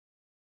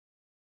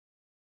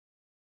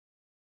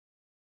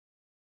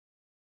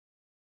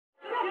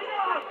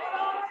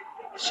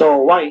So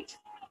White,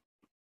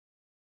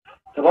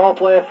 the ball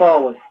play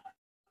forward.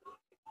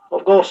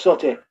 Up goes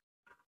Sutty.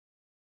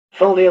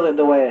 Phil Neal in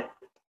the way.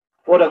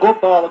 What a good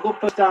ball, a good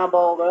first time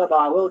ball there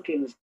by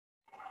Wilkins.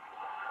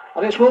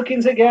 And it's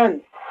Wilkins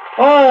again.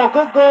 Oh,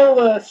 good goal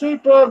there,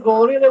 superb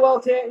goal, really well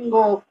taken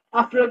goal.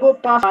 After a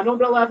good pass by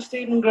number 11,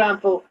 Stephen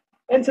Granville,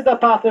 into the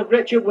path of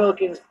Richard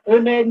Wilkins,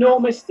 who made no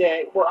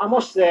mistake. But I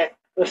must say,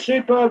 the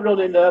superb run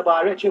in there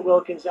by Richard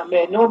Wilkins and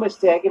made no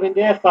mistake, giving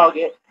Dave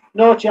Falgate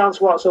no chance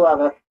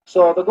whatsoever.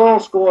 So the goal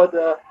scored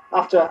there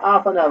after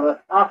half an hour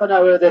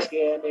of this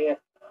game here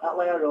at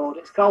Layer Road.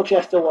 It's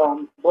Colchester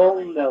 1,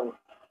 Bolton 0.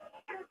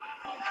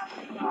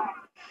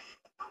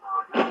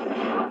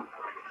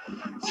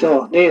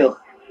 So, Neil,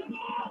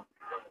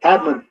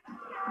 Edmund,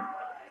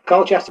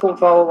 Colchester come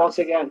forward once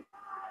again.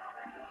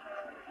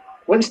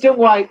 Winston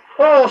White,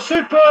 oh,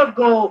 superb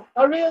goal,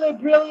 a really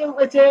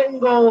brilliantly taken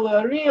goal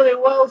there, really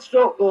well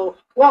struck goal.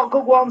 What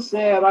could one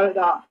say about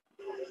that?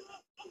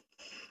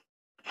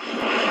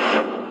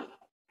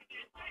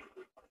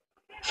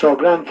 So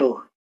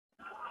Granville,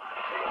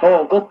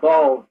 oh, good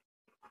ball.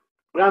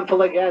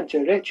 Granville again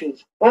to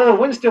Richards. Oh,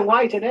 Winston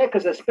White in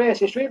acres of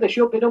space. It really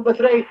should be number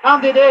 3.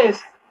 And it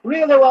is.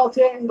 Really well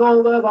taken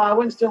goal there by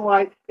Winston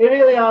White. He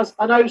really has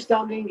an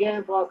outstanding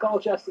game for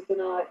Colchester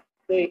tonight.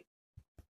 The